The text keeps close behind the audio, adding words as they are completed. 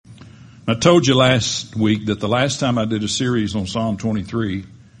I told you last week that the last time I did a series on Psalm 23,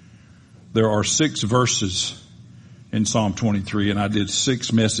 there are 6 verses in Psalm 23, and I did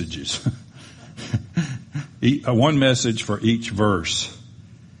 6 messages. One message for each verse.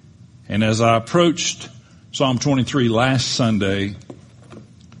 And as I approached Psalm 23 last Sunday,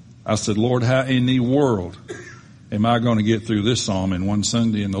 I said, Lord, how in the world am I going to get through this psalm in one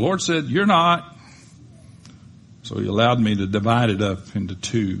Sunday? And the Lord said, you're not. So he allowed me to divide it up into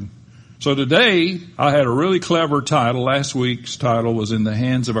 2. So today, I had a really clever title. Last week's title was In the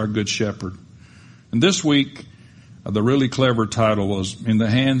Hands of Our Good Shepherd. And this week, the really clever title was In the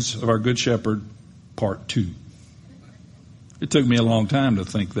Hands of Our Good Shepherd, Part 2. It took me a long time to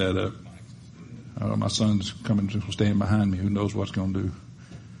think that up. My son's coming to stand behind me. Who knows what's going to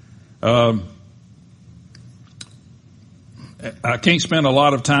do. I can't spend a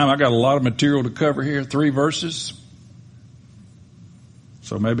lot of time. I got a lot of material to cover here. 3 verses.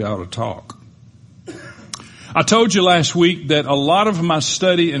 So maybe I ought to talk. I told you last week that a lot of my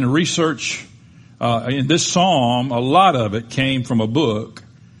study and research in this psalm, a lot of it came from a book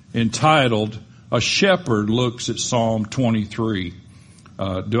entitled A Shepherd Looks at Psalm 23.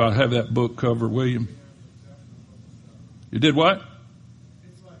 Do I have that book covered, William? You did what?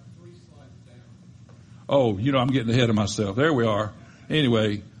 It's like 3 slides down. Oh, I'm getting ahead of myself. There we are.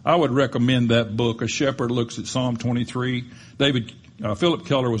 Anyway, I would recommend that book, A Shepherd Looks at Psalm 23. Philip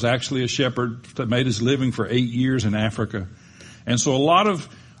Keller was actually a shepherd that made his living for 8 years in Africa. And so a lot of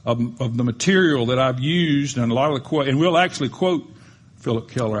the material that I've used and a lot of and we'll actually quote Philip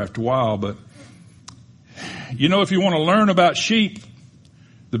Keller after a while, but if you want to learn about sheep,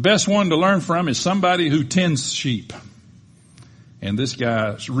 the best one to learn from is somebody who tends sheep. And this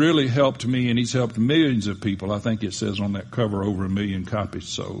guy's really helped me, and he's helped millions of people. I think it says on that cover over 1 million copies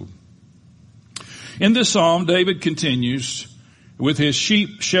sold. In this psalm, David continues with his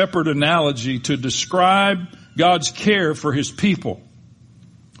sheep shepherd analogy to describe God's care for his people.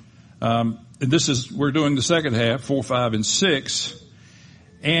 And we're doing the second half, 4, 5, and 6.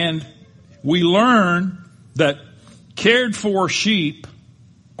 And we learn that cared for sheep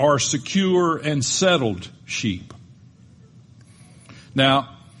are secure and settled sheep.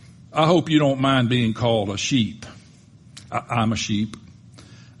 Now, I hope you don't mind being called a sheep. I'm a sheep.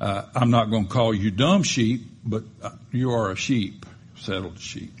 I'm not going to call you dumb sheep, but you are a sheep, settled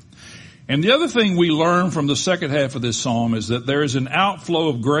sheep. And the other thing we learn from the second half of this psalm is that there is an outflow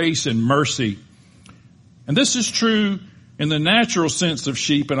of grace and mercy. And this is true in the natural sense of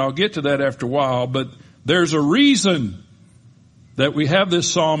sheep, and I'll get to that after a while, but there's a reason that we have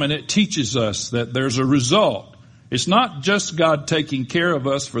this psalm, and it teaches us that there's a result. It's not just God taking care of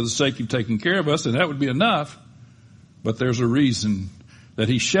us for the sake of taking care of us, and that would be enough, but there's a reason that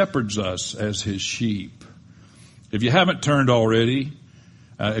he shepherds us as his sheep. If you haven't turned already,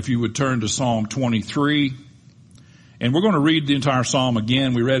 if you would turn to Psalm 23, and we're going to read the entire psalm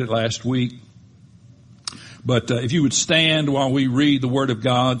again. We read it last week. But if you would stand while we read the Word of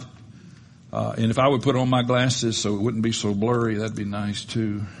God, and if I would put on my glasses so it wouldn't be so blurry, that'd be nice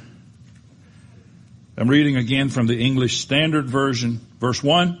too. I'm reading again from the English Standard Version, verse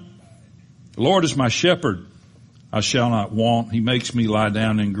 1. The Lord is my shepherd. I shall not want. He makes me lie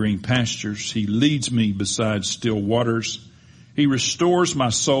down in green pastures. He leads me beside still waters. He restores my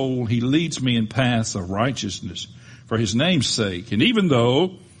soul. He leads me in paths of righteousness for his name's sake. And even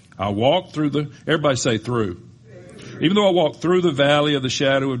though I walk through everybody say through. Even though I walk through the valley of the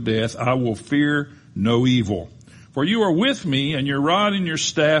shadow of death, I will fear no evil. For you are with me, and your rod and your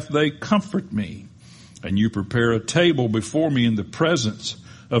staff, they comfort me. And you prepare a table before me in the presence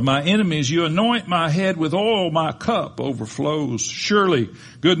of my enemies. You anoint my head with oil, my cup overflows. Surely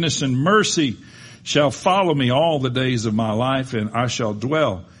goodness and mercy shall follow me all the days of my life, and I shall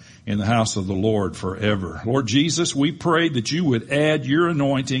dwell in the house of the Lord forever. Lord Jesus, we pray that you would add your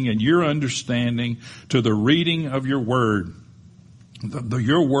anointing and your understanding to the reading of your word.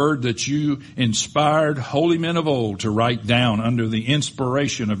 Your word that you inspired holy men of old to write down under the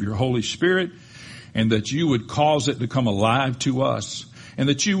inspiration of your Holy Spirit, and that you would cause it to come alive to us, and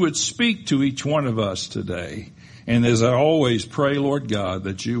that you would speak to each one of us today. And as I always pray, Lord God,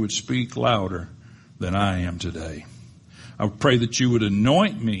 that you would speak louder than I am today. I pray that you would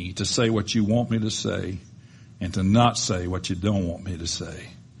anoint me to say what you want me to say and to not say what you don't want me to say.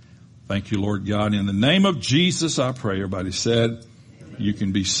 Thank you, Lord God. In the name of Jesus, I pray. Everybody said, you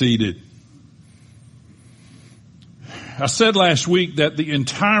can be seated. I said last week that the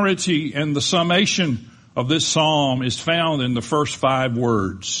entirety and the summation of this psalm is found in the first 5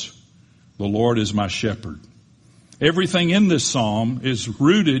 words. The Lord is my shepherd. Everything in this psalm is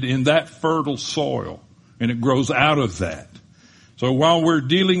rooted in that fertile soil, and it grows out of that. So while we're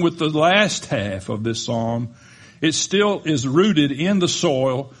dealing with the last half of this psalm, it still is rooted in the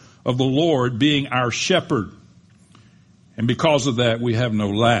soil of the Lord being our shepherd. And because of that, we have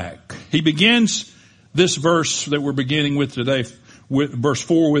no lack. He begins this verse that we're beginning with today, with verse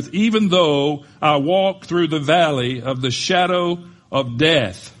 4, with, even though I walk through the valley of the shadow of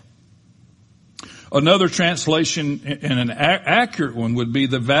death. Another translation, and an accurate one, would be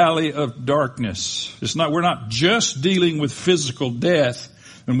the valley of darkness. We're not just dealing with physical death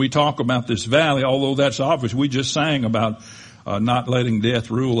when we talk about this valley, although that's obvious. We just sang about not letting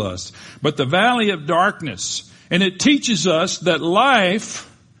death rule us. But the valley of darkness, and it teaches us that life,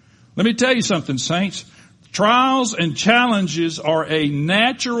 let me tell you something, saints, trials and challenges are a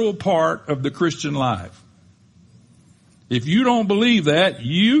natural part of the Christian life. If you don't believe that,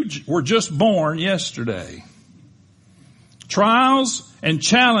 you were just born yesterday. Trials and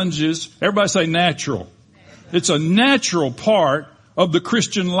challenges, everybody say natural. It's a natural part of the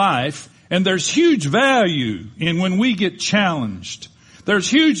Christian life, and there's huge value in when we get challenged. There's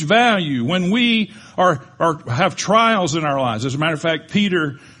huge value when we have trials in our lives. As a matter of fact,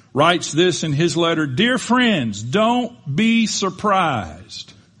 Peter writes this in his letter, "Dear friends, don't be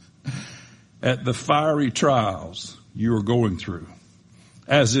surprised at the fiery trials you are going through,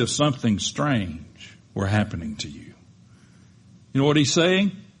 as if something strange were happening to you." You know what he's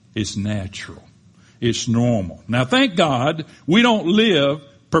saying? It's natural. It's normal. Now, thank God we don't live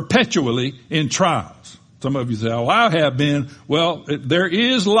perpetually in trials. Some of you say, "Oh, I have been." Well, there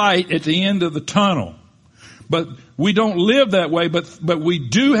is light at the end of the tunnel. But we don't live that way, but we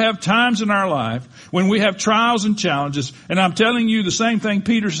do have times in our life when we have trials and challenges. And I'm telling you the same thing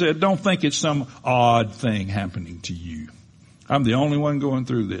Peter said. Don't think it's some odd thing happening to you. I'm the only one going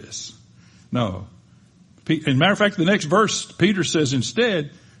through this. No. As a matter of fact, the next verse, Peter says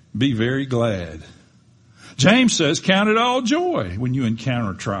instead, be very glad. James says, count it all joy when you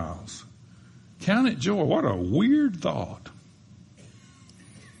encounter trials. Count it joy. What a weird thought.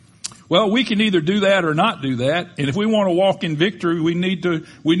 Well, we can either do that or not do that. And if we want to walk in victory, we need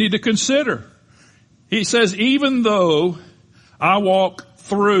to consider. He says, even though I walk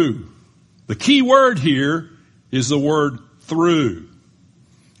through. The key word here is the word through.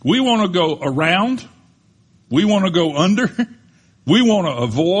 We want to go around. We want to go under. We want to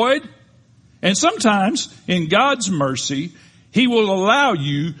avoid. And sometimes in God's mercy, He will allow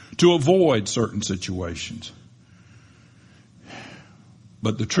you to avoid certain situations.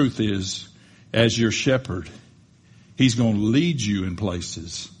 But the truth is, as your shepherd, He's going to lead you in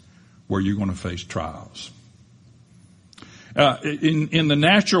places where you're going to face trials. In the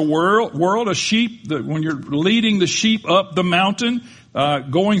natural world, a sheep, when you're leading the sheep up the mountain,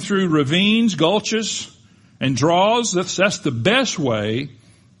 going through ravines, gulches, and draws, that's the best way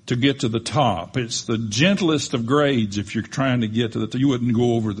to get to the top. It's the gentlest of grades. If you're trying to get to the top, you wouldn't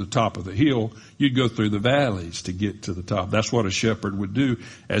go over the top of the hill. You'd go through the valleys to get to the top. That's what a shepherd would do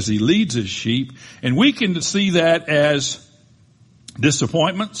as he leads his sheep. And we can see that as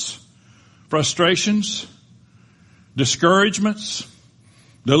disappointments, frustrations, discouragements,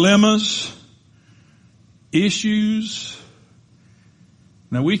 dilemmas, issues.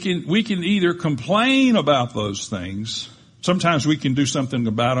 Now we can either complain about those things. Sometimes we can do something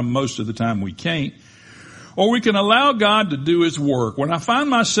about them. Most of the time we can't. Or we can allow God to do His work. When I find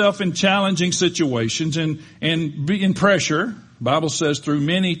myself in challenging situations and in pressure, the Bible says through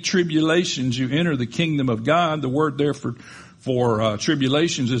many tribulations you enter the kingdom of God. The word there for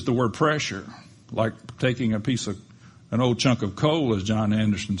tribulations is the word pressure. Like taking an old chunk of coal, as John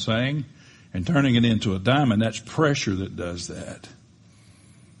Anderson sang, and turning it into a diamond. That's pressure that does that.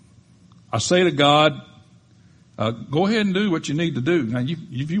 I say to God, go ahead and do what you need to do. Now,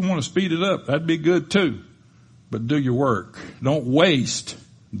 if you want to speed it up, that'd be good too. But do your work. Don't waste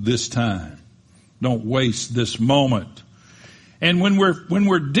this time. Don't waste this moment. And when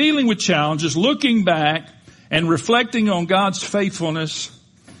we're dealing with challenges, looking back and reflecting on God's faithfulness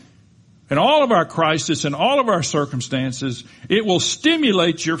in all of our crisis and all of our circumstances, it will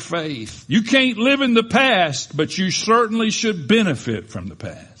stimulate your faith. You can't live in the past, but you certainly should benefit from the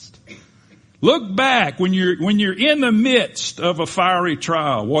past. Look back when you're in the midst of a fiery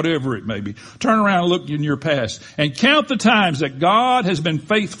trial, whatever it may be. Turn around and look in your past and count the times that God has been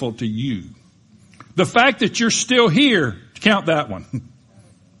faithful to you. The fact that you're still here, count that one.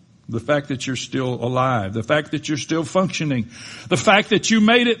 The fact that you're still alive, the fact that you're still functioning, the fact that you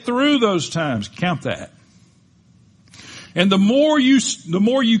made it through those times, count that. And the more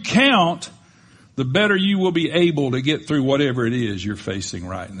you count, the better you will be able to get through whatever it is you're facing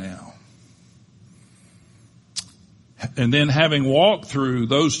right now. And then having walked through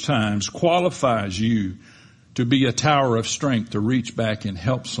those times qualifies you to be a tower of strength to reach back and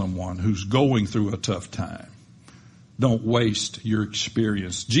help someone who's going through a tough time. Don't waste your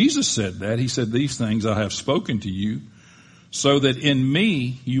experience. Jesus said that. He said, these things I have spoken to you so that in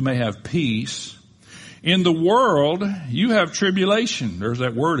me you may have peace. In the world you have tribulation. There's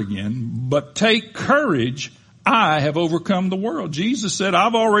that word again. But take courage. I have overcome the world. Jesus said,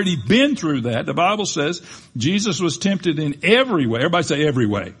 I've already been through that. The Bible says Jesus was tempted in every way. Everybody say every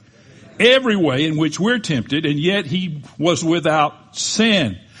way. Every way in which we're tempted, and yet he was without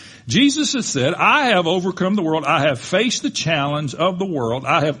sin. Jesus has said, I have overcome the world. I have faced the challenge of the world.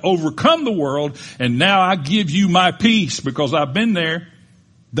 I have overcome the world, and now I give you my peace because I've been there,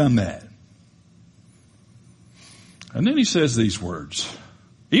 done that. And then he says these words.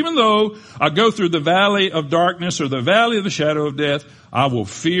 Even though I go through the valley of darkness or the valley of the shadow of death, I will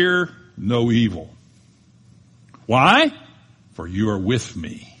fear no evil. Why? For you are with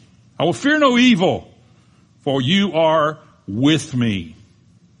me. I will fear no evil, for you are with me.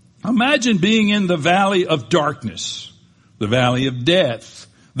 Imagine being in the valley of darkness, the valley of death,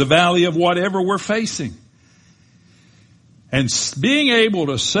 the valley of whatever we're facing. And being able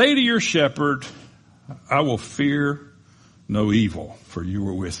to say to your shepherd, I will fear no evil, for you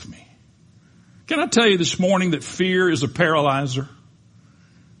are with me. Can I tell you this morning that fear is a paralyzer?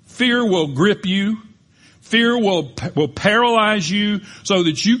 Fear will grip you. Fear will paralyze you so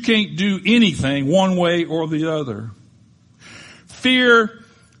that you can't do anything one way or the other. Fear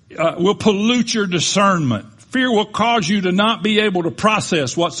will pollute your discernment. Fear will cause you to not be able to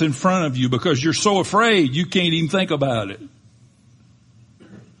process what's in front of you because you're so afraid you can't even think about it.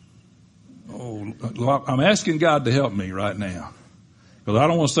 Oh, I'm asking God to help me right now because I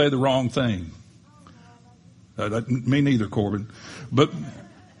don't want to say the wrong thing. Me neither, Corbin. But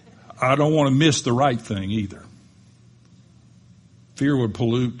I don't want to miss the right thing either. Fear would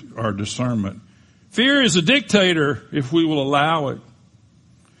pollute our discernment. Fear is a dictator if we will allow it.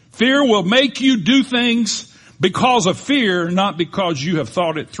 Fear will make you do things because of fear, not because you have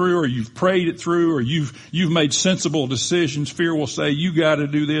thought it through or you've prayed it through or you've made sensible decisions. Fear will say, you got to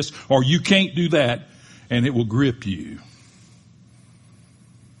do this or you can't do that, and it will grip you.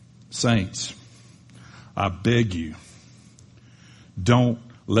 Saints, I beg you, don't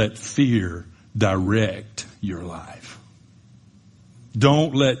let fear direct your life.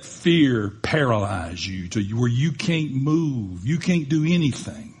 Don't let fear paralyze you to where you can't move. You can't do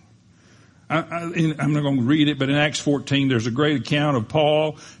anything. I'm not going to read it, but in Acts 14, there's a great account of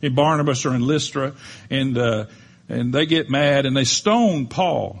Paul and Barnabas are in Lystra, and they get mad and they stone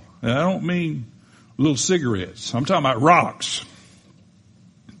Paul. And I don't mean little cigarettes. I'm talking about rocks.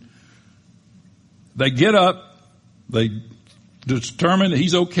 They get up, they determine that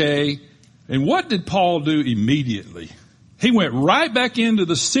he's okay. And what did Paul do immediately? He went right back into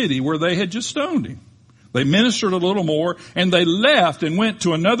the city where they had just stoned him. They ministered a little more and they left and went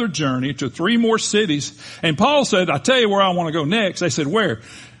to another journey to 3 more cities. And Paul said, I tell you where I want to go next. They said, where?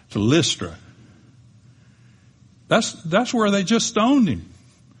 To Lystra. That's where they just stoned him.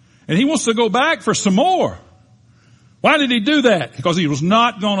 And he wants to go back for some more. Why did he do that? Because he was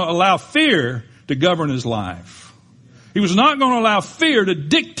not going to allow fear to govern his life. He was not going to allow fear to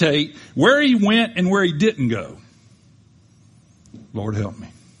dictate where he went and where he didn't go. Lord, help me.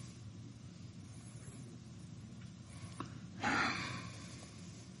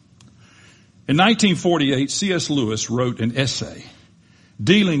 In 1948, C.S. Lewis wrote an essay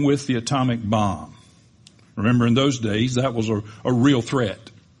dealing with the atomic bomb. Remember, in those days, that was a real threat.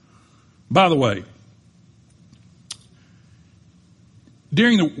 By the way,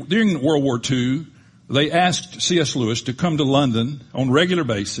 during World War II, they asked C.S. Lewis to come to London on a regular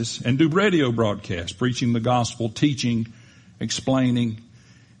basis and do radio broadcasts, preaching the gospel, teaching, explaining.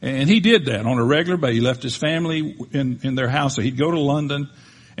 And he did that on a regular basis. He left his family in their house, so he'd go to London.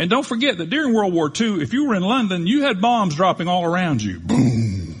 And don't forget that during World War II, if you were in London, you had bombs dropping all around you.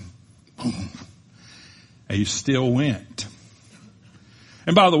 Boom, boom. And he still went.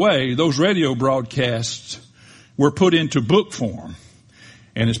 And by the way, those radio broadcasts were put into book form.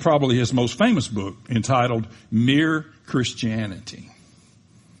 And it's probably his most famous book entitled Mere Christianity.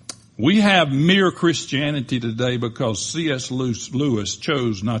 We have mere Christianity today because C.S. Lewis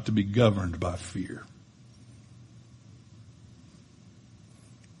chose not to be governed by fear.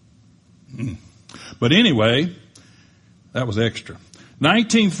 But anyway, that was extra.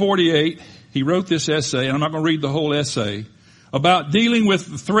 1948, he wrote this essay, and I'm not going to read the whole essay, about dealing with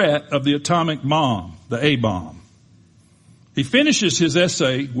the threat of the atomic bomb, the A-bomb. He finishes his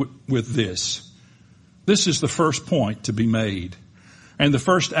essay with this. This is the first point to be made. And the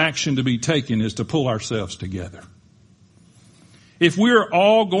first action to be taken is to pull ourselves together. If we're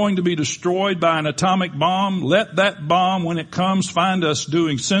all going to be destroyed by an atomic bomb, let that bomb, when it comes, find us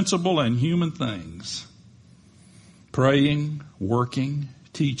doing sensible and human things. Praying, working,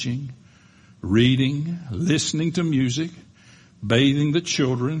 teaching, reading, listening to music, bathing the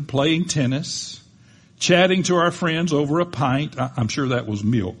children, playing tennis, chatting to our friends over a pint. I'm sure that was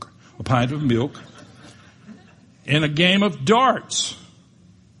milk, a pint of milk, and a game of darts,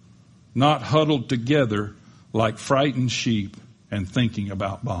 not huddled together like frightened sheep and thinking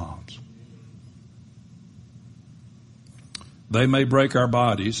about bombs. They may break our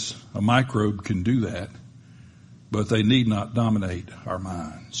bodies. A microbe can do that, but they need not dominate our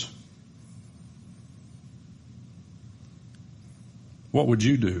minds. What would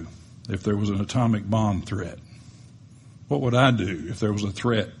you do if there was an atomic bomb threat? What would I do if there was a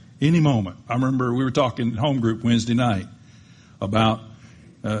threat any moment? I remember we were talking home group Wednesday night about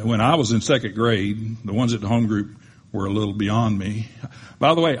when I was in second grade. The ones at the home group were a little beyond me.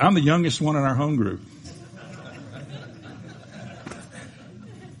 By the way, I'm the youngest one in our home group.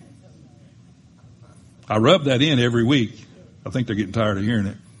 I rub that in every week. I think they're getting tired of hearing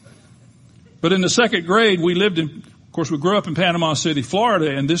it. But in the second grade, we grew up in Panama City,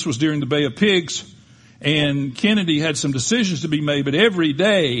 Florida, and this was during the Bay of Pigs. And Kennedy had some decisions to be made, but every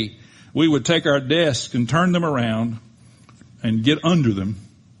day we would take our desks and turn them around and get under them,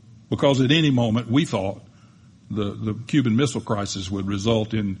 because at any moment we thought the Cuban Missile Crisis would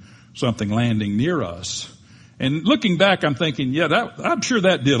result in something landing near us. And looking back, I'm thinking, I'm sure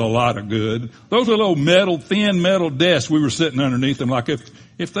that did a lot of good. Those are little thin metal desks, we were sitting underneath them. Like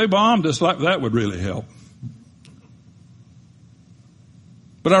if they bombed us, like that would really help.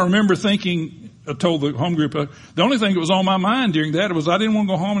 But I remember thinking, I told the home group, the only thing that was on my mind during that was I didn't want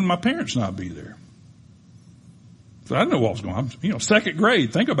to go home and my parents not be there. So I didn't know what was going on. Second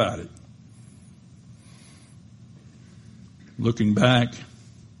grade, think about it. Looking back,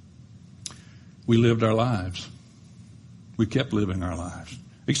 we lived our lives. We kept living our lives.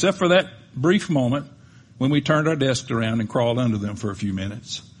 Except for that brief moment when we turned our desks around and crawled under them for a few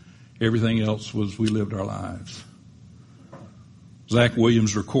minutes. Everything else was we lived our lives. Zach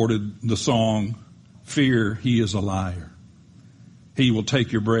Williams recorded the song, "Fear, He is a Liar. He will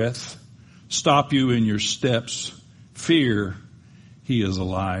take your breath, stop you in your steps. Fear, He is a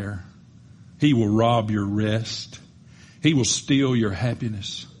liar. He will rob your rest. He will steal your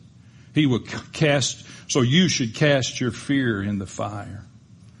happiness. He will so you should cast your fear in the fire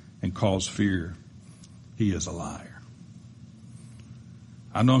and cause fear. He is a liar."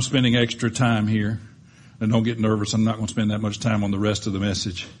 I know I'm spending extra time here, and don't get nervous. I'm not going to spend that much time on the rest of the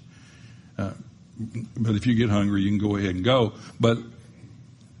message. But if you get hungry, you can go ahead and go. But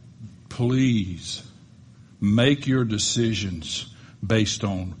please make your decisions based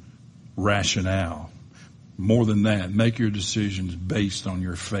on rationale. More than that, make your decisions based on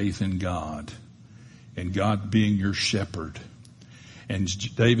your faith in God and God being your shepherd.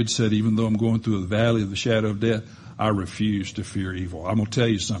 And David said, even though I'm going through the valley of the shadow of death, I refuse to fear evil. I'm going to tell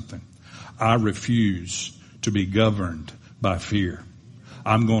you something. I refuse to be governed by fear.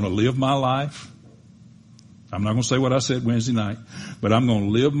 I'm going to live my life. I'm not going to say what I said Wednesday night, but I'm going to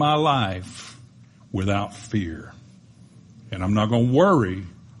live my life without fear. And I'm not going to worry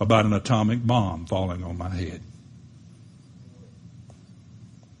about an atomic bomb falling on my head.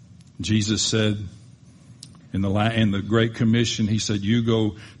 Jesus said in the Great Commission, He said, you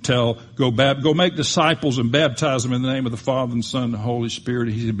go make disciples and baptize them in the name of the Father and Son and the Holy Spirit.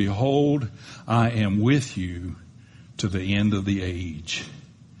 He said, behold, I am with you to the end of the age.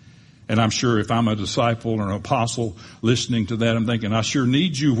 And I'm sure if I'm a disciple or an apostle listening to that, I'm thinking, I sure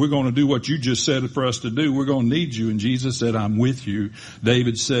need you. We're going to do what you just said for us to do. We're going to need you. And Jesus said, I'm with you.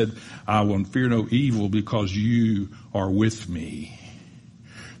 David said, I will fear no evil because you are with me.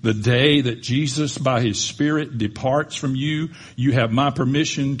 The day that Jesus, by His Spirit, departs from you, you have my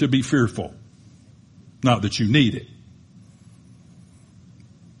permission to be fearful. Not that you need it.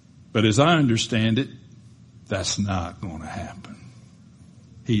 But as I understand it, that's not going to happen.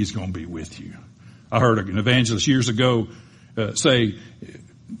 He's going to be with you. I heard an evangelist years ago say,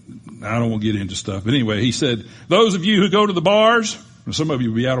 I don't want to get into stuff, but anyway, he said, those of you who go to the bars, and some of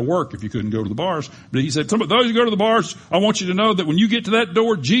you would be out of work if you couldn't go to the bars, but he said, those who go to the bars, I want you to know that when you get to that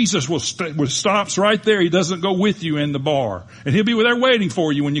door, Jesus stops right there. He doesn't go with you in the bar. And He'll be there waiting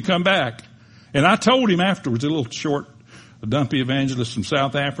for you when you come back. And I told him afterwards, a little short, a dumpy evangelist from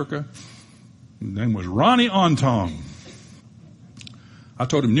South Africa, his name was Ronnie Ontong. I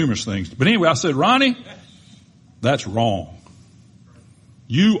told him numerous things. But anyway, I said, Ronnie, that's wrong.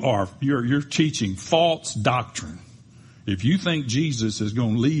 You're teaching false doctrine. If you think Jesus is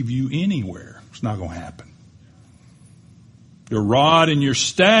going to leave you anywhere, it's not going to happen. Your rod and your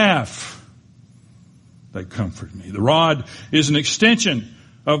staff, they comfort me. The rod is an extension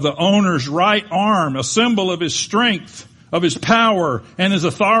of the owner's right arm, a symbol of his strength, of his power and his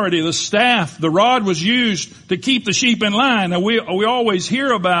authority. The staff, the rod was used to keep the sheep in line. Now we always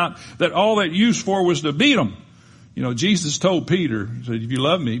hear about that all that used for was to beat them. You know, Jesus told Peter, he said, if you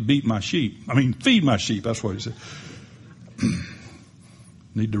love me, feed my sheep. That's what he said.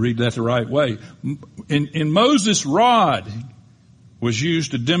 Need to read that the right way. In Moses' rod was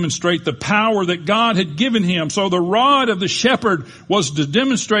used to demonstrate the power that God had given him. So the rod of the shepherd was to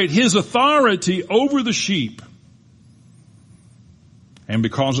demonstrate his authority over the sheep. And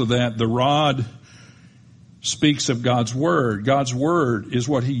because of that, the rod speaks of God's word. God's word is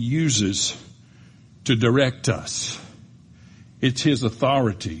what he uses to direct us. It's his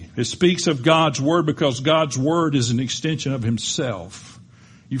authority. It speaks of God's word because God's word is an extension of himself.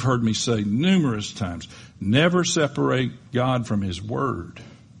 You've heard me say numerous times, never separate God from his word.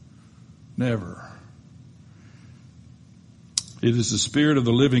 Never. It is the Spirit of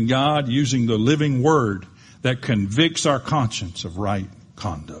the living God using the living word that convicts our conscience of right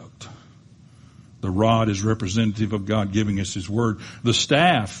conduct. The rod is representative of God giving us his word. The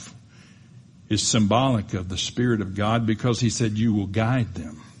staff is symbolic of the Spirit of God because he said you will guide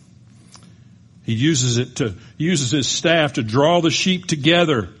them. He uses his staff to draw the sheep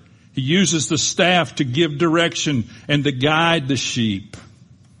together. He uses the staff to give direction and to guide the sheep.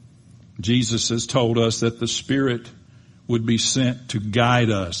 Jesus has told us that the Spirit would be sent to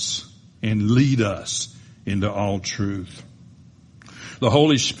guide us and lead us into all truth. The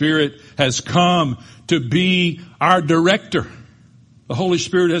Holy Spirit has come to be our director. The Holy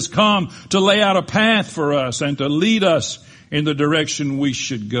Spirit has come to lay out a path for us and to lead us in the direction we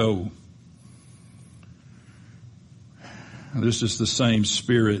should go. This is the same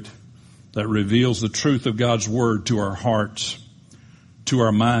Spirit that reveals the truth of God's Word to our hearts, to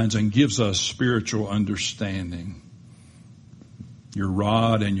our minds, and gives us spiritual understanding. Your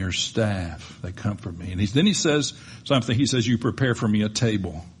rod and your staff, they comfort me. And then he says something. He says, you prepare for me a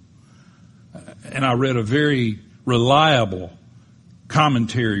table. And I read a very reliable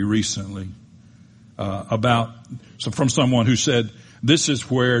commentary recently from someone who said, this is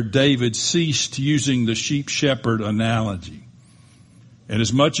where David ceased using the sheep shepherd analogy. And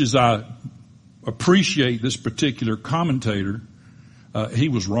as much as I appreciate this particular commentator, he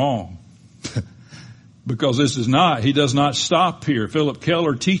was wrong. Because he does not stop here. Philip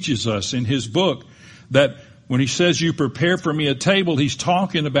Keller teaches us in his book that when he says you prepare for me a table, he's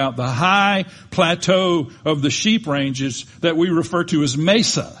talking about the high plateau of the sheep ranges that we refer to as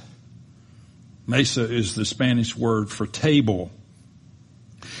mesa. Mesa is the Spanish word for table.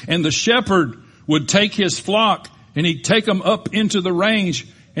 And the shepherd would take his flock and he'd take them up into the range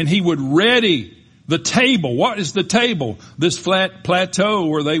and he would ready the table. What is the table? This flat plateau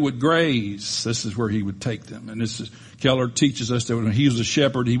where they would graze. This is where he would take them. And Keller teaches us that when he was a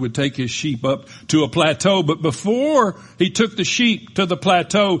shepherd, he would take his sheep up to a plateau. But before he took the sheep to the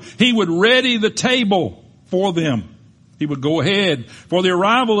plateau, he would ready the table for them. He would go ahead for the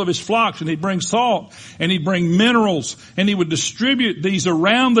arrival of his flocks and he'd bring salt and he'd bring minerals and he would distribute these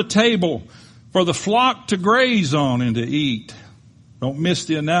around the table for the flock to graze on and to eat. Don't miss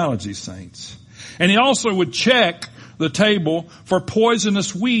the analogy, saints. And he also would check the table for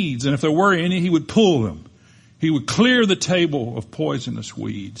poisonous weeds. And if there were any, he would pull them. He would clear the table of poisonous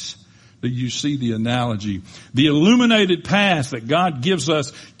weeds. Do you see the analogy? The illuminated path that God gives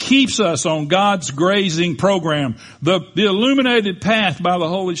us keeps us on God's grazing program. The illuminated path by the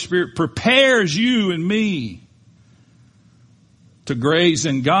Holy Spirit prepares you and me to graze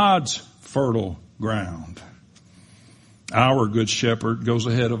in God's fertile ground. Our good shepherd goes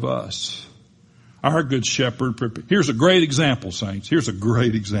ahead of us. Our good shepherd. Here's a great example, saints. Here's a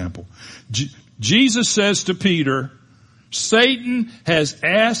great example. Jesus says to Peter, Satan has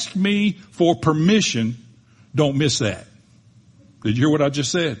asked me for permission. Don't miss that. Did you hear what I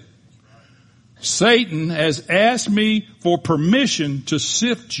just said? Satan has asked me for permission to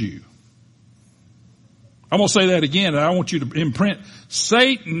sift you. I'm going to say that again, and I want you to imprint.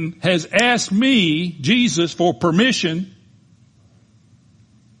 Satan has asked me, Jesus, for permission.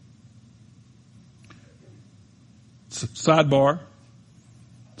 Sidebar.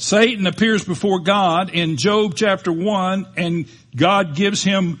 Satan appears before God in Job chapter 1, and God gives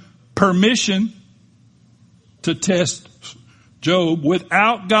him permission to test Job.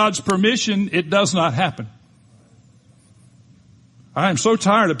 Without God's permission, it does not happen. I am so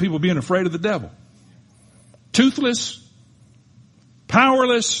tired of people being afraid of the devil. Toothless,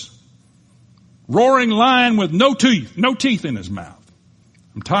 powerless, roaring lion with no teeth in his mouth.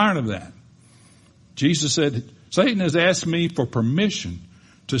 I'm tired of that. Jesus said, Satan has asked me for permission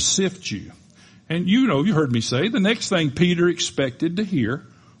to sift you. And you heard me say the next thing Peter expected to hear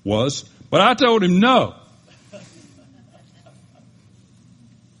was, but I told him no.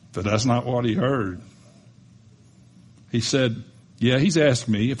 But that's not what he heard. He said, yeah, he's asked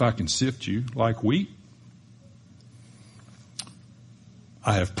me if I can sift you like wheat.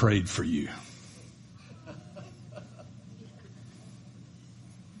 I have prayed for you.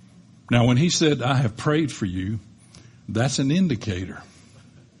 Now, when he said, I have prayed for you, that's an indicator.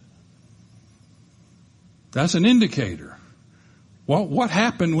 That's an indicator. Well, what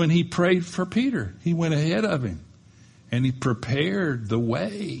happened when he prayed for Peter? He went ahead of him and he prepared the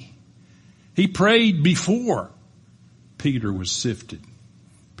way. He prayed before Peter was sifted.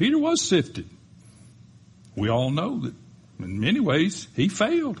 Peter was sifted. We all know that in many ways he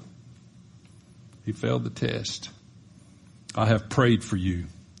failed. He failed the test. I have prayed for you.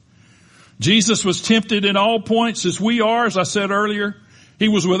 Jesus was tempted in all points as we are, as I said earlier. He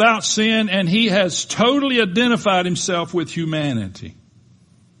was without sin, and he has totally identified himself with humanity.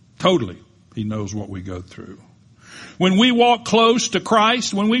 Totally. He knows what we go through. When we walk close to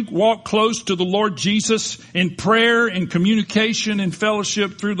Christ, when we walk close to the Lord Jesus in prayer, in communication, in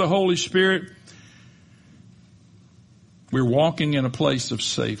fellowship through the Holy Spirit, we're walking in a place of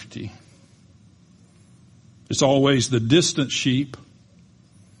safety. It's always the distant sheep,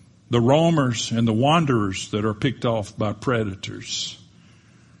 the roamers and the wanderers that are picked off by predators.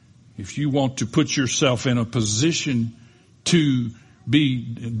 If you want to put yourself in a position to be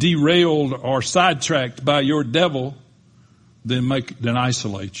derailed or sidetracked by your devil, then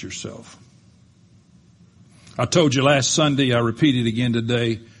isolate yourself. I told you last Sunday, I repeat it again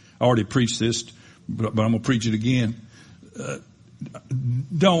today. I already preached this, but I'm going to preach it again.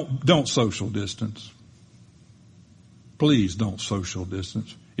 Don't social distance. Please don't social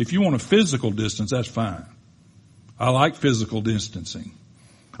distance. If you want a physical distance, that's fine. I like physical distancing.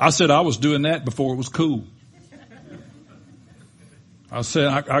 I said I was doing that before it was cool. I said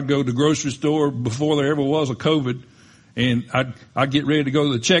I'd go to the grocery store before there ever was a COVID, and I'd get ready to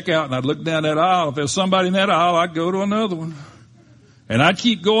go to the checkout, and I'd look down that aisle. If there's somebody in that aisle, I'd go to another one. And I'd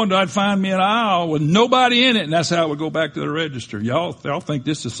keep going till I'd find me an aisle with nobody in it, and that's how it would go back to the register. Y'all think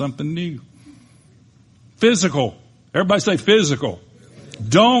this is something new. Physical. Everybody say physical.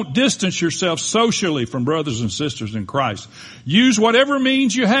 Don't distance yourself socially from brothers and sisters in Christ. Use whatever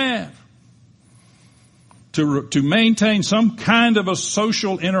means you have to maintain some kind of a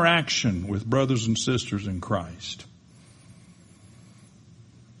social interaction with brothers and sisters in Christ.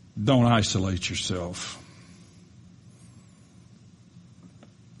 Don't isolate yourself.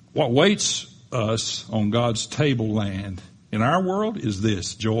 What waits us on God's tableland in our world is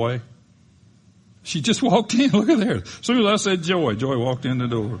this: joy. She just walked in. Look at there. As soon as I said joy, Joy walked in the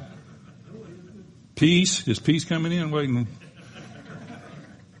door. Peace. Is peace coming in? Waiting.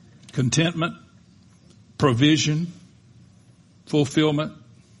 Contentment. Provision. Fulfillment.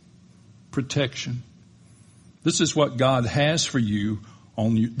 Protection. This is what God has for you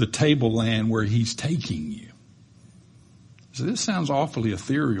on the tableland where He's taking you. So this sounds awfully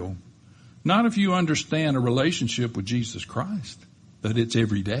ethereal. Not if you understand a relationship with Jesus Christ. That it's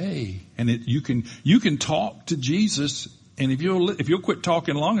every day, and you can talk to Jesus, and if you'll quit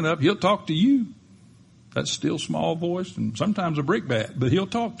talking long enough, He'll talk to you. That still small voice, and sometimes a brickbat, but He'll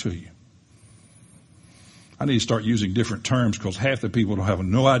talk to you. I need to start using different terms because half the people don't have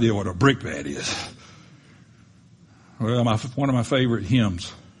no idea what a brickbat is. Well, one of my favorite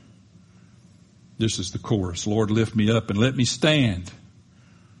hymns. This is the chorus: Lord, lift me up and let me stand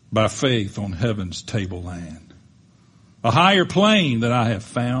by faith on heaven's tableland. A higher plane that I have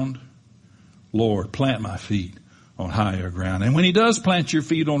found. Lord, plant my feet on higher ground. And when He does plant your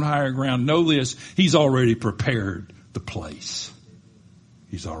feet on higher ground, know this: He's already prepared the place.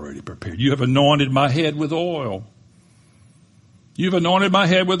 He's already prepared. You have anointed my head with oil. You've anointed my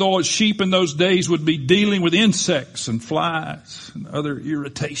head with oil. Sheep in those days would be dealing with insects and flies and other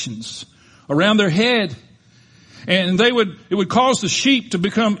irritations around their head. And it would cause the sheep to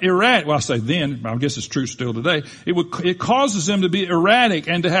become erratic. Well, I say then, I guess it's true still today. It causes them to be erratic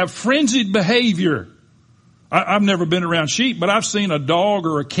and to have frenzied behavior. I've never been around sheep, but I've seen a dog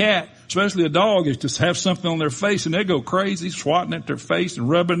or a cat, especially a dog, is just have something on their face and they go crazy, swatting at their face and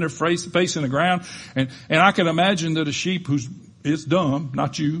rubbing their face in the ground. And I can imagine that a sheep is dumb,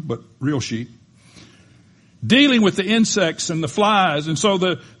 not you, but real sheep, dealing with the insects and the flies. And so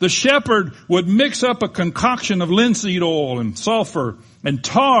the shepherd would mix up a concoction of linseed oil and sulfur and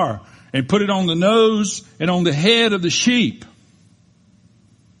tar and put it on the nose and on the head of the sheep.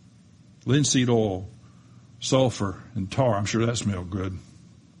 Linseed oil, sulfur, and tar. I'm sure that smelled good.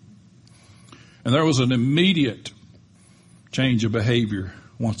 And there was an immediate change of behavior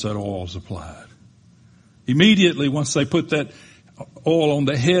once that oil was applied. Immediately, once they put that oil on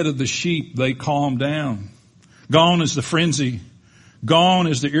the head of the sheep, they calmed down. Gone is the frenzy. Gone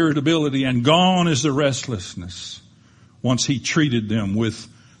is the irritability, and gone is the restlessness once he treated them with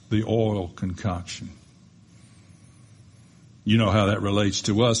the oil concoction. You know how that relates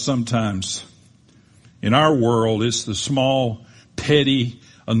to us. Sometimes in our world, it's the small, petty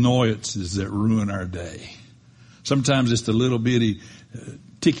annoyances that ruin our day. Sometimes it's the little bitty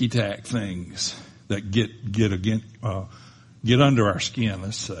ticky-tack things that get under our skin,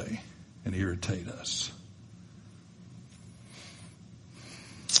 let's say, and irritate us.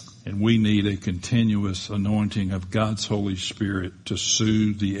 And we need a continuous anointing of God's Holy Spirit to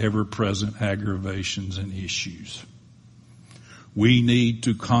soothe the ever-present aggravations and issues. We need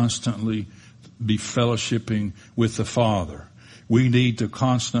to constantly be fellowshipping with the Father. We need to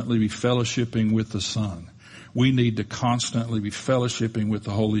constantly be fellowshipping with the Son. We need to constantly be fellowshipping with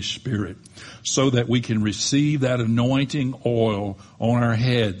the Holy Spirit so that we can receive that anointing oil on our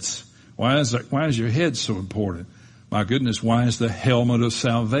heads. Why is your head so important? My goodness, why is the helmet of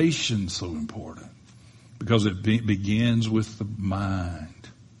salvation so important? Because it begins with the mind.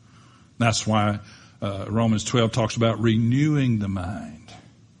 That's why Romans 12 talks about renewing the mind.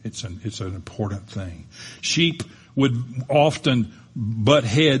 It's an important thing. Sheep would often butt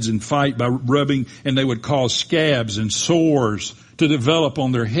heads and fight by rubbing, and they would cause scabs and sores to develop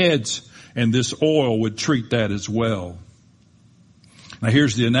on their heads, and this oil would treat that as well. Now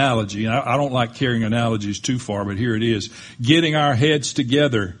here's the analogy. I don't like carrying analogies too far, but here it is. Getting our heads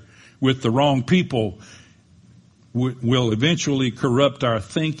together with the wrong people will eventually corrupt our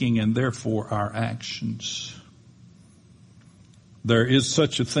thinking and therefore our actions. There is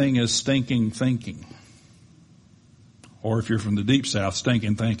such a thing as stinking thinking. Or if you're from the Deep South,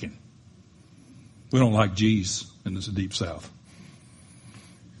 stinking thinking. We don't like G's in this Deep South.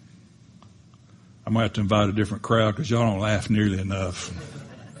 I might have to invite a different crowd because y'all don't laugh nearly enough.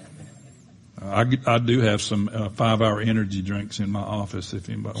 I do have some 5-hour energy drinks in my office if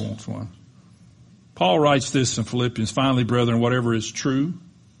anybody wants one. Paul writes this in Philippians, finally, brethren, whatever is true,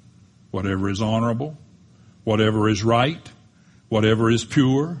 whatever is honorable, whatever is right, whatever is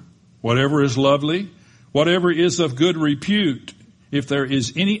pure, whatever is lovely, whatever is of good repute, if there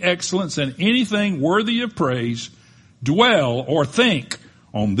is any excellence and anything worthy of praise, dwell or think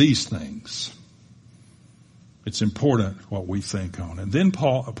on these things. It's important what we think on. And then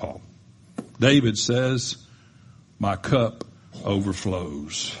David says, my cup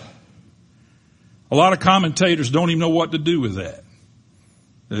overflows. A lot of commentators don't even know what to do with that.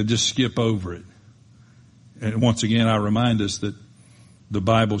 They just skip over it. And once again, I remind us that the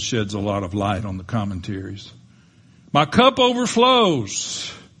Bible sheds a lot of light on the commentaries. My cup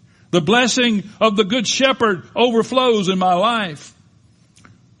overflows. The blessing of the Good Shepherd overflows in my life.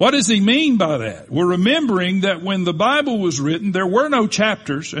 What does he mean by that? We're remembering that when the Bible was written, there were no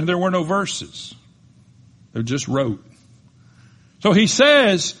chapters and there were no verses. They just wrote. So he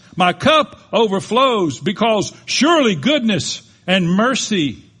says, my cup overflows because surely goodness and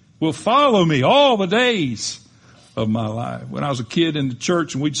mercy will follow me all the days of my life. When I was a kid in the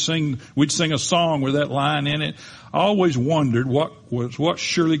church and we'd sing a song with that line in it, I always wondered what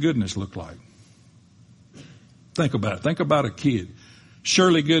surely goodness looked like. Think about it. Think about a kid.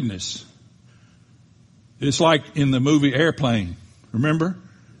 Surely goodness. It's like in the movie Airplane. Remember?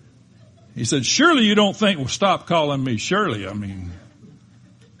 He said, surely you don't think, well, stop calling me Shirley. I mean,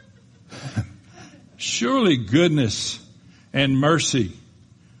 surely goodness and mercy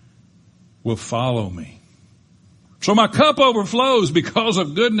will follow me. So my cup overflows because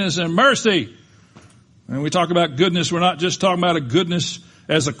of goodness and mercy. And we talk about goodness, we're not just talking about a goodness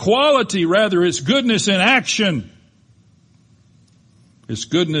as a quality, rather it's goodness in action. It's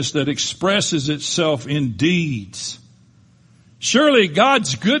goodness that expresses itself in deeds. Surely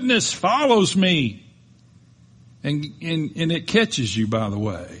God's goodness follows me. And it catches you, by the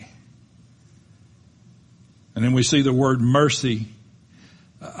way. And then we see the word mercy.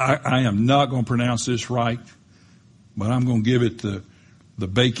 I am not going to pronounce this right, but I'm going to give it the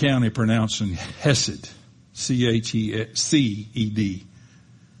Bay County pronouncing Hesed. C-H-E-C-E-D.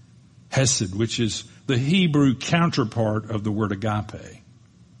 Hesed, which is the Hebrew counterpart of the word agape.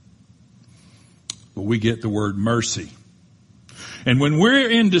 But we get the word mercy. And when we're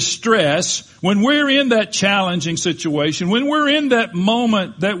in distress, when we're in that challenging situation, when we're in that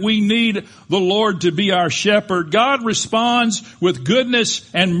moment that we need the Lord to be our shepherd, God responds with goodness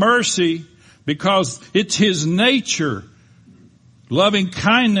and mercy because it's His nature. Loving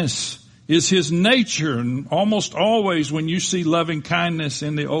kindness is his nature. And almost always when you see loving kindness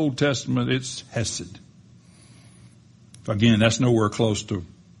in the Old Testament, it's hesed. Again, that's nowhere close to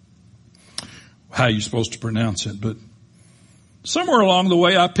how you're supposed to pronounce it. But somewhere along the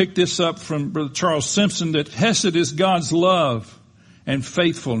way, I picked this up from Brother Charles Simpson, that hesed is God's love and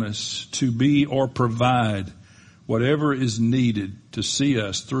faithfulness to be or provide whatever is needed to see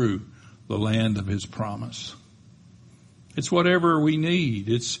us through the land of his promise. It's whatever we need.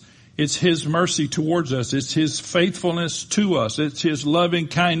 It's his mercy towards us. It's his faithfulness to us. It's his loving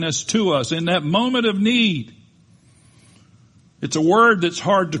kindness to us in that moment of need. It's a word that's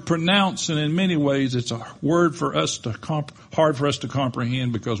hard to pronounce, and in many ways it's a word for us to hard for us to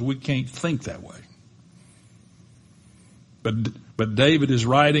comprehend because we can't think that way. But David is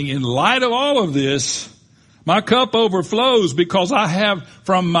writing, in light of all of this, my cup overflows because I have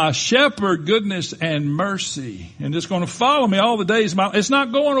from my shepherd goodness and mercy. And it's going to follow me all the days of my life. It's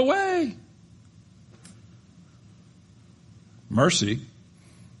not going away. Mercy,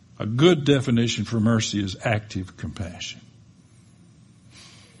 a good definition for mercy is active compassion.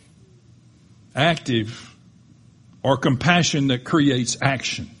 Active or compassion that creates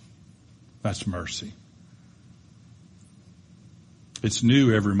action. That's mercy. It's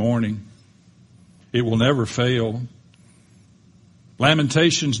new every morning. It will never fail.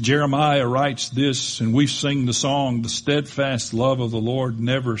 Lamentations, Jeremiah writes this, and we sing the song, the steadfast love of the Lord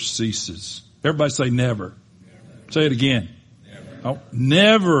never ceases. Everybody say never. Never. Say it again. Never. Oh,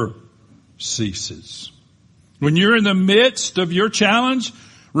 never ceases. When you're in the midst of your challenge,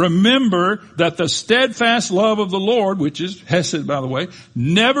 remember that the steadfast love of the Lord, which is hesed, by the way,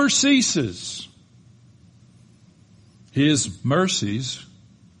 never ceases. His mercies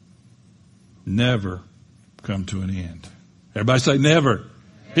never come to an end. Everybody say never.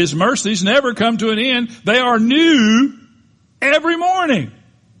 His mercies never come to an end. They are new every morning.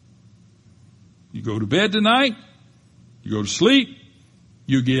 You go to bed tonight, you go to sleep,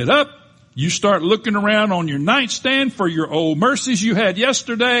 you get up, you start looking around on your nightstand for your old mercies you had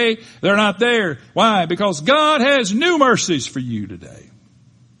yesterday. They're not there. Why? Because God has new mercies for you today.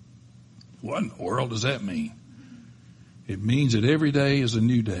 What in the world does that mean? It means that every day is a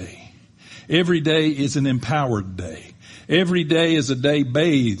new day. Every day is an empowered day. Every day is a day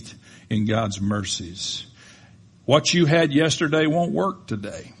bathed in God's mercies. What you had yesterday won't work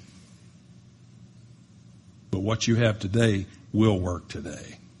today. But what you have today will work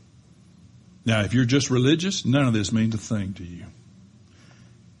today. Now, if you're just religious, none of this means a thing to you.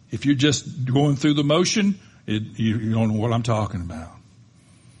 If you're just going through the motion, you don't know what I'm talking about.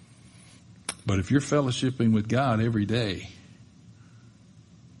 But if you're fellowshipping with God every day,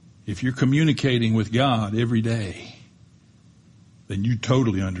 if you're communicating with God every day, then you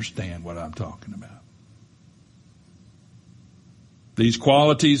totally understand what I'm talking about. These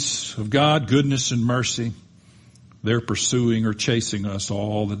qualities of God, goodness and mercy, they're pursuing or chasing us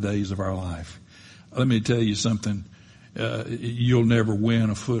all the days of our life. Let me tell you something. You'll never win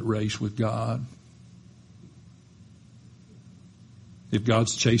a foot race with God. If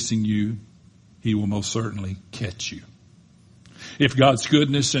God's chasing you, He will most certainly catch you. If God's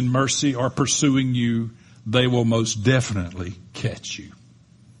goodness and mercy are pursuing you, they will most definitely catch you.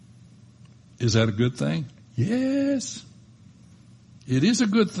 Is that a good thing? Yes. It is a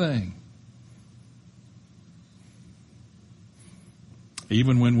good thing.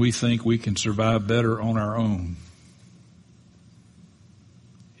 Even when we think we can survive better on our own.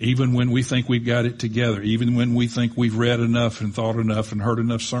 Even when we think we've got it together. Even when we think we've read enough and thought enough and heard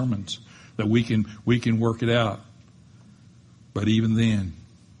enough sermons that we can work it out. But even then,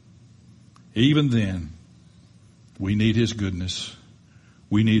 we need His goodness.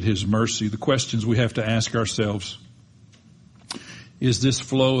 We need His mercy. The questions we have to ask ourselves: is this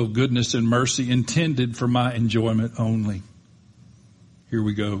flow of goodness and mercy intended for my enjoyment only? Here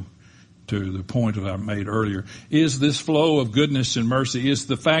we go to the point that I made earlier. Is this flow of goodness and mercy, is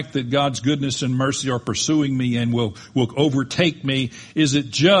the fact that God's goodness and mercy are pursuing me and will overtake me, is it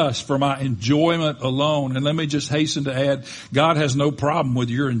just for my enjoyment alone? And let me just hasten to add, God has no problem with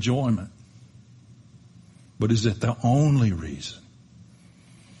your enjoyment. But is it the only reason?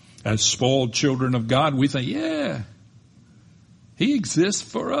 As spoiled children of God, we think, yeah, He exists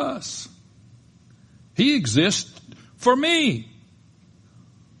for us. He exists for me.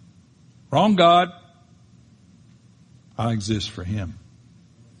 Wrong, God. I exist for Him.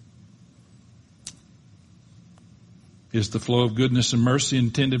 Is the flow of goodness and mercy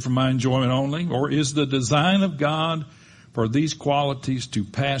intended for my enjoyment only? Or is the design of God for these qualities to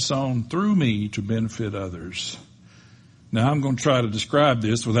pass on through me to benefit others? Now, I'm going to try to describe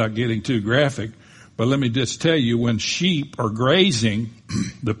this without getting too graphic. But let me just tell you, when sheep are grazing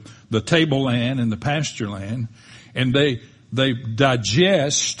the tableland and the pasture land, and they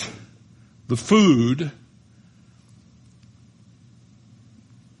digest the food,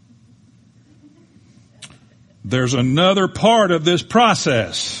 there's another part of this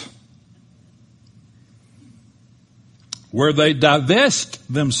process where they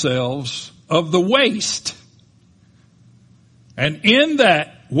divest themselves of the waste. And in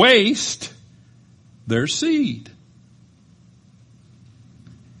that waste, there's seed.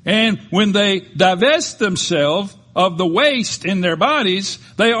 And when they divest themselves of the waste in their bodies,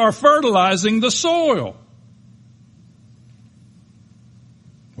 they are fertilizing the soil.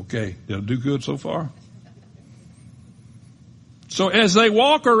 Okay, did I do good so far? So as they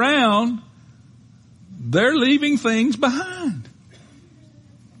walk around, they're leaving things behind.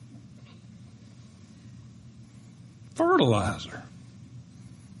 Fertilizer.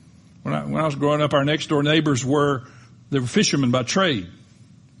 When I was growing up, our next door neighbors were fishermen by trade.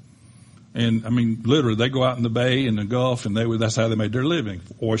 And I mean, literally, they go out in the bay and the Gulf, and that's how they made their living.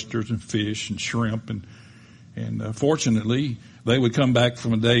 Oysters and fish and shrimp. And fortunately, they would come back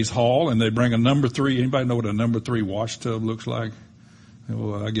from a day's haul and they'd bring a number 3. Anybody know what a number 3 wash tub looks like?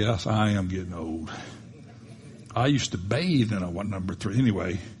 Well, I guess I am getting old. I used to bathe in a number 3.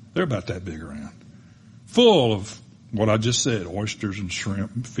 Anyway, they're about that big around. Full of what I just said, oysters and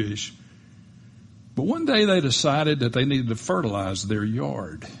shrimp and fish. But one day they decided that they needed to fertilize their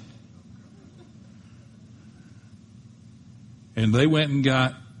yard. And they went and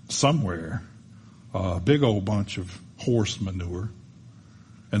got somewhere a big old bunch of horse manure.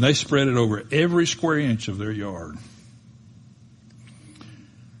 And they spread it over every square inch of their yard.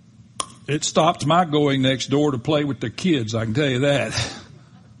 It stopped my going next door to play with the kids, I can tell you that.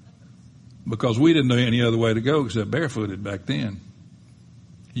 Because we didn't know any other way to go except barefooted back then.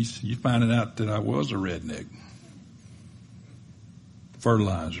 You finding out that I was a redneck.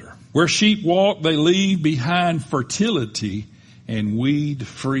 Fertilizer. Where sheep walk, they leave behind fertility and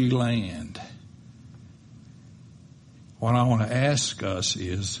weed-free land. What I want to ask us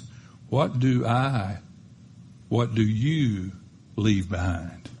is, what do you leave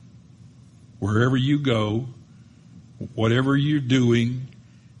behind? Wherever you go, whatever you're doing,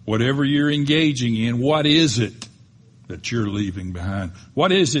 whatever you're engaging in, what is it that you're leaving behind?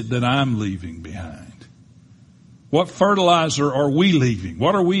 What is it that I'm leaving behind? What fertilizer are we leaving?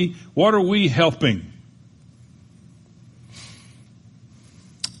 What are we helping?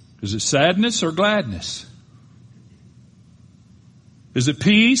 Is it sadness or gladness? Is it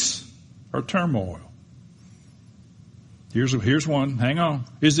peace or turmoil? Here's one. Hang on.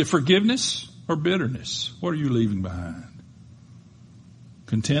 Is it forgiveness or bitterness? What are you leaving behind?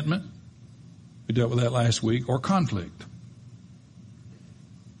 Contentment? We dealt with that last week. Or conflict?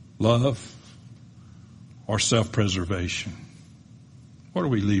 Love or self-preservation? What are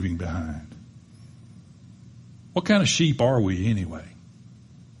we leaving behind? What kind of sheep are we anyway?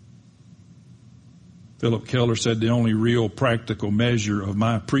 Philip Keller said the only real practical measure of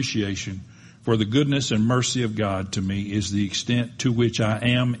my appreciation for the goodness and mercy of God to me is the extent to which I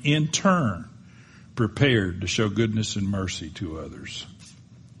am in turn prepared to show goodness and mercy to others.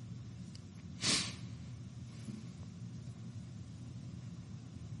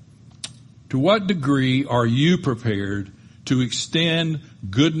 To what degree are you prepared to extend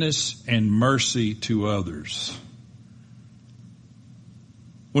goodness and mercy to others?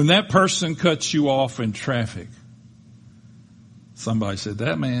 When that person cuts you off in traffic, somebody said,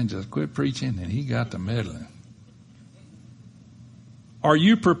 that man just quit preaching and he got to meddling. Are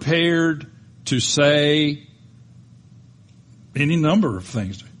you prepared to say any number of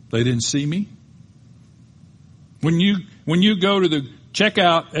things? They didn't see me. When you go to the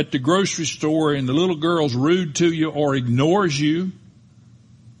checkout at the grocery store and the little girl's rude to you or ignores you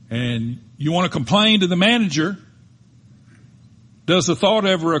and you want to complain to the manager, does the thought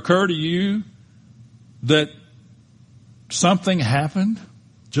ever occur to you that something happened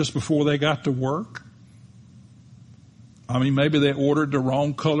just before they got to work? I mean, maybe they ordered the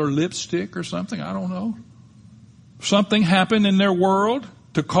wrong color lipstick or something. I don't know. Something happened in their world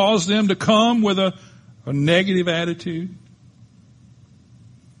to cause them to come with a negative attitude.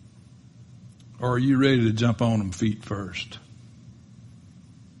 Or are you ready to jump on them feet first?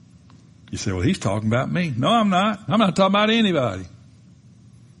 You say, well, he's talking about me. No, I'm not. I'm not talking about anybody.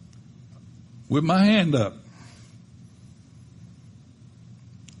 With my hand up.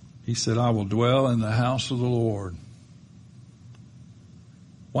 He said, I will dwell in the house of the Lord.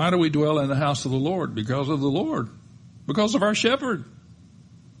 Why do we dwell in the house of the Lord? Because of the Lord. Because of our shepherd.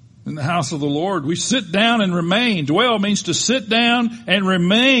 In the house of the Lord, we sit down and remain. Dwell means to sit down and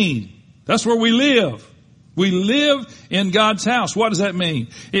remain. That's where we live. We live in God's house. What does that mean?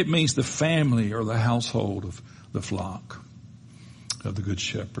 It means the family or the household of the flock of the Good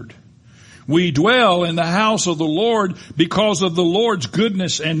Shepherd. We dwell in the house of the Lord because of the Lord's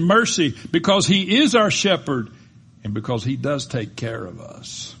goodness and mercy, because He is our shepherd and because He does take care of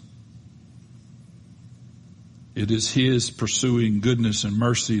us. It is His pursuing goodness and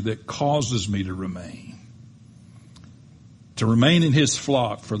mercy that causes me to remain in His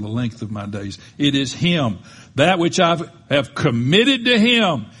flock for the length of my days. It is Him, that which I have committed to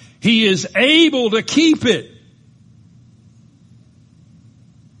Him. He is able to keep it.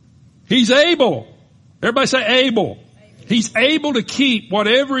 He's able. Everybody say able. He's able to keep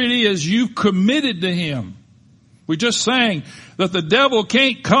whatever it is you've committed to Him. We just sang that the devil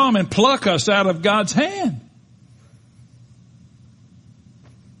can't come and pluck us out of God's hand.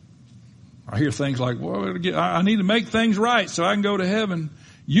 I hear things like, well, I need to make things right so I can go to heaven.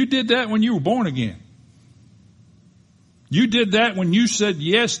 You did that when you were born again. You did that when you said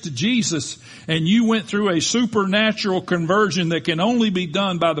yes to Jesus and you went through a supernatural conversion that can only be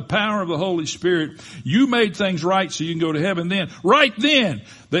done by the power of the Holy Spirit. You made things right so you can go to heaven then. Right then,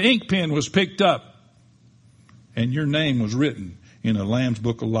 the ink pen was picked up and your name was written in a Lamb's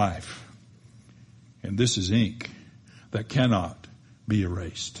Book of Life. And this is ink that cannot be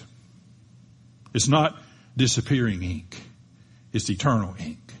erased. It's not disappearing ink. It's eternal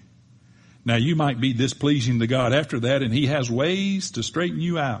ink. Now you might be displeasing to God after that, and He has ways to straighten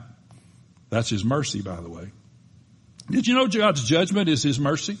you out. That's His mercy, by the way. Did you know God's judgment is His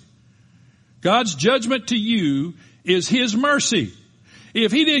mercy? God's judgment to you is His mercy.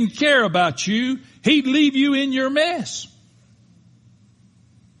 If He didn't care about you, He'd leave you in your mess.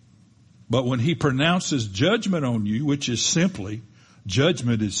 But when He pronounces judgment on you,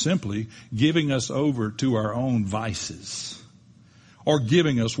 judgment is simply giving us over to our own vices or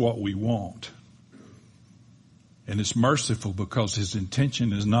giving us what we want. And it's merciful because His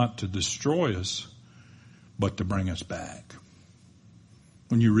intention is not to destroy us, but to bring us back.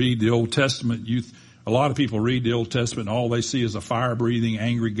 When you read the Old Testament, a lot of people read the Old Testament and all they see is a fire-breathing,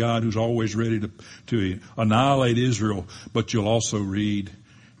 angry God who's always ready to annihilate Israel. But you'll also read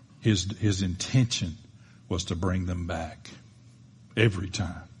His intention was to bring them back every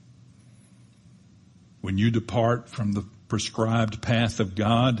time. When you depart from the prescribed path of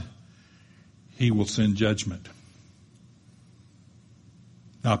God, He will send judgment.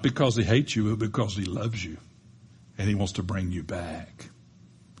 Not because He hates you, but because He loves you. And He wants to bring you back.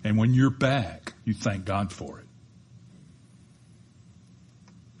 And when you're back, you thank God for it.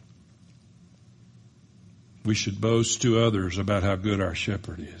 We should boast to others about how good our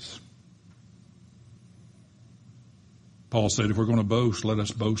shepherd is. Paul said, if we're going to boast, let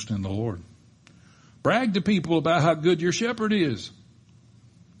us boast in the Lord. Brag to people about how good your shepherd is.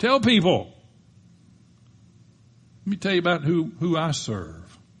 Tell people. Let me tell you about who I serve.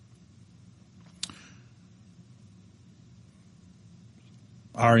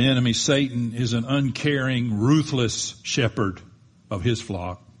 Our enemy, Satan, is an uncaring, ruthless shepherd of his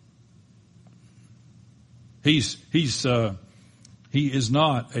flock. He is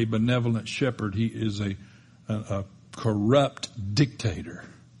not a benevolent shepherd. He is a corrupt dictator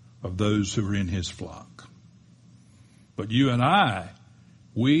of those who are in his flock. But you and I,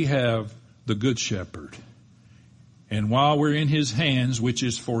 we have the Good Shepherd. And while we're in His hands, which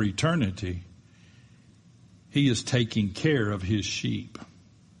is for eternity, He is taking care of His sheep.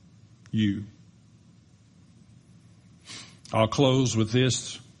 You. I'll close with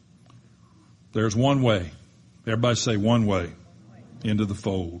this. There's one way. Everybody say one way into the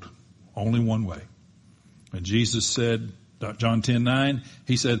fold. Only one way. And Jesus said, John 10:9,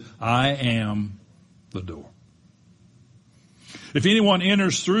 He said, I am the door. If anyone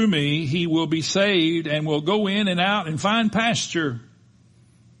enters through me, he will be saved and will go in and out and find pasture.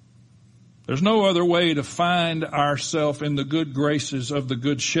 There's no other way to find ourselves in the good graces of the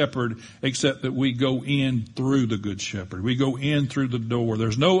Good Shepherd except that we go in through the Good Shepherd. We go in through the door.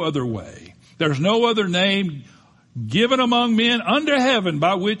 There's no other way. There's no other name given among men under heaven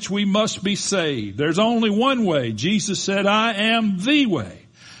by which we must be saved. There's only one way. Jesus said, I am the way.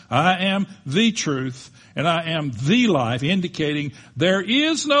 I am the truth. And I am the life, indicating there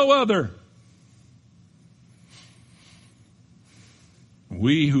is no other.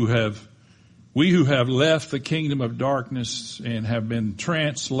 We who have left the kingdom of darkness and have been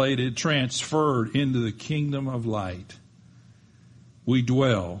transferred into the kingdom of light, we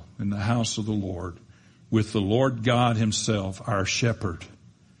dwell in the house of the Lord with the Lord God Himself, our shepherd.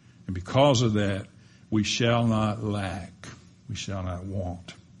 And because of that, we shall not lack. We shall not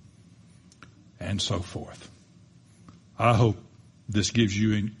want. And so forth. I hope This gives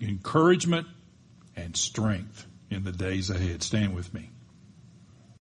you encouragement and strength in the days ahead. Stand with me.